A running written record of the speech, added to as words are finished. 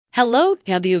Hello,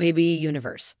 WWE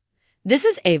Universe. This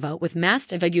is Ava with Mass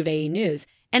WWE News,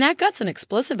 and I've got some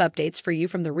explosive updates for you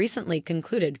from the recently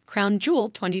concluded Crown Jewel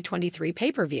 2023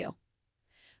 pay-per-view.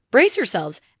 Brace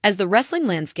yourselves as the wrestling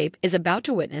landscape is about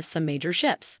to witness some major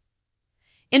shifts.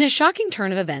 In a shocking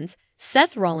turn of events,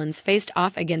 Seth Rollins faced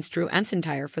off against Drew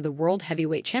McIntyre for the World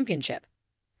Heavyweight Championship.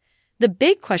 The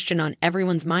big question on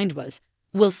everyone's mind was,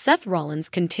 will Seth Rollins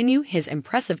continue his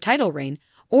impressive title reign,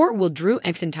 or will Drew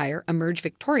McIntyre emerge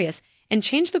victorious and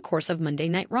change the course of Monday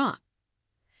Night Raw?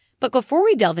 But before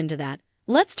we delve into that,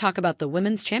 let's talk about the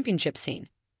women's championship scene.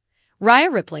 Rhea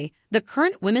Ripley, the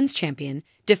current women's champion,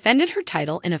 defended her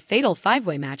title in a fatal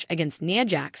five-way match against Nia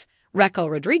Jax, Raquel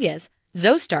Rodriguez,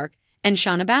 Zoe Stark, and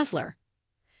Shayna Baszler.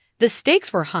 The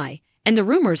stakes were high, and the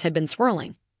rumors had been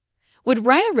swirling. Would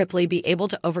Rhea Ripley be able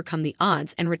to overcome the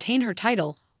odds and retain her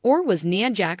title, or was Nia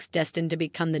Jax destined to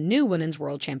become the new women's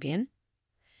world champion?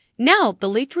 Now, the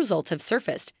leaked results have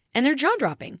surfaced, and they're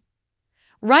jaw-dropping.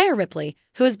 Rhea Ripley,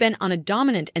 who has been on a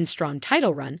dominant and strong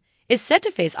title run, is set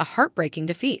to face a heartbreaking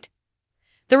defeat.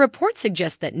 The report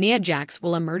suggests that Nia Jax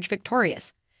will emerge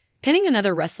victorious, pinning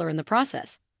another wrestler in the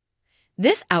process.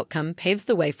 This outcome paves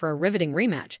the way for a riveting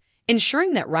rematch,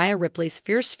 ensuring that Rhea Ripley's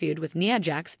fierce feud with Nia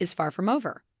Jax is far from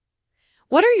over.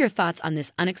 What are your thoughts on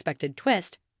this unexpected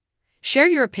twist? Share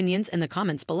your opinions in the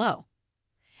comments below.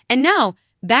 And now,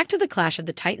 back to the clash of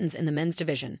the titans in the men's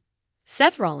division.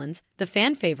 Seth Rollins, the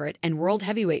fan favorite and World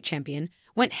Heavyweight Champion,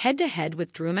 went head-to-head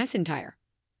with Drew McIntyre.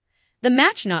 The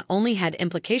match not only had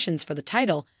implications for the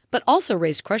title, but also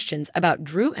raised questions about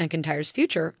Drew McIntyre's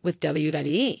future with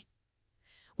WWE.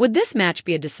 Would this match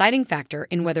be a deciding factor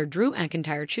in whether Drew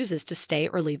McIntyre chooses to stay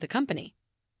or leave the company?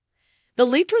 The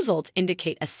leaked results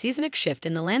indicate a seismic shift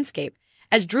in the landscape,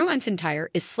 as Drew McIntyre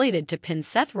is slated to pin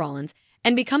Seth Rollins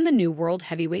and become the new World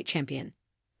Heavyweight Champion.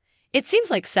 It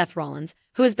seems like Seth Rollins,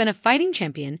 who has been a fighting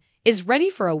champion, is ready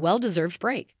for a well-deserved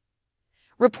break.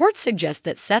 Reports suggest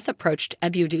that Seth approached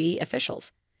WWE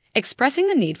officials, expressing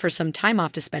the need for some time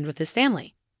off to spend with his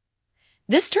family.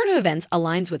 This turn of events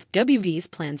aligns with WWE's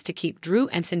plans to keep Drew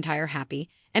McIntyre happy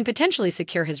and potentially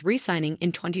secure his re-signing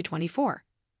in 2024.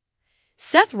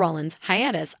 Seth Rollins'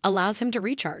 hiatus allows him to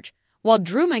recharge, while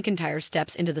Drew McIntyre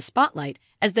steps into the spotlight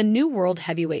as the new World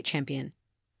Heavyweight Champion.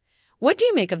 What do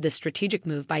you make of this strategic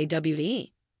move by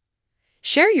WWE?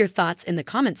 Share your thoughts in the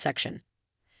comments section.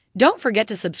 Don't forget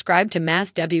to subscribe to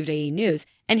Mass WWE News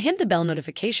and hit the bell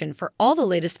notification for all the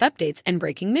latest updates and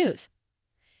breaking news.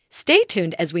 Stay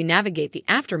tuned as we navigate the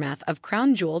aftermath of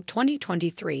Crown Jewel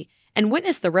 2023 and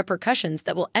witness the repercussions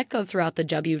that will echo throughout the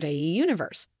WWE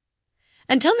universe.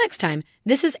 Until next time,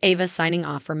 this is Ava signing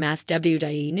off for Mass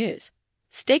WWE News.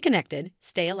 Stay connected,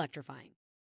 stay electrifying.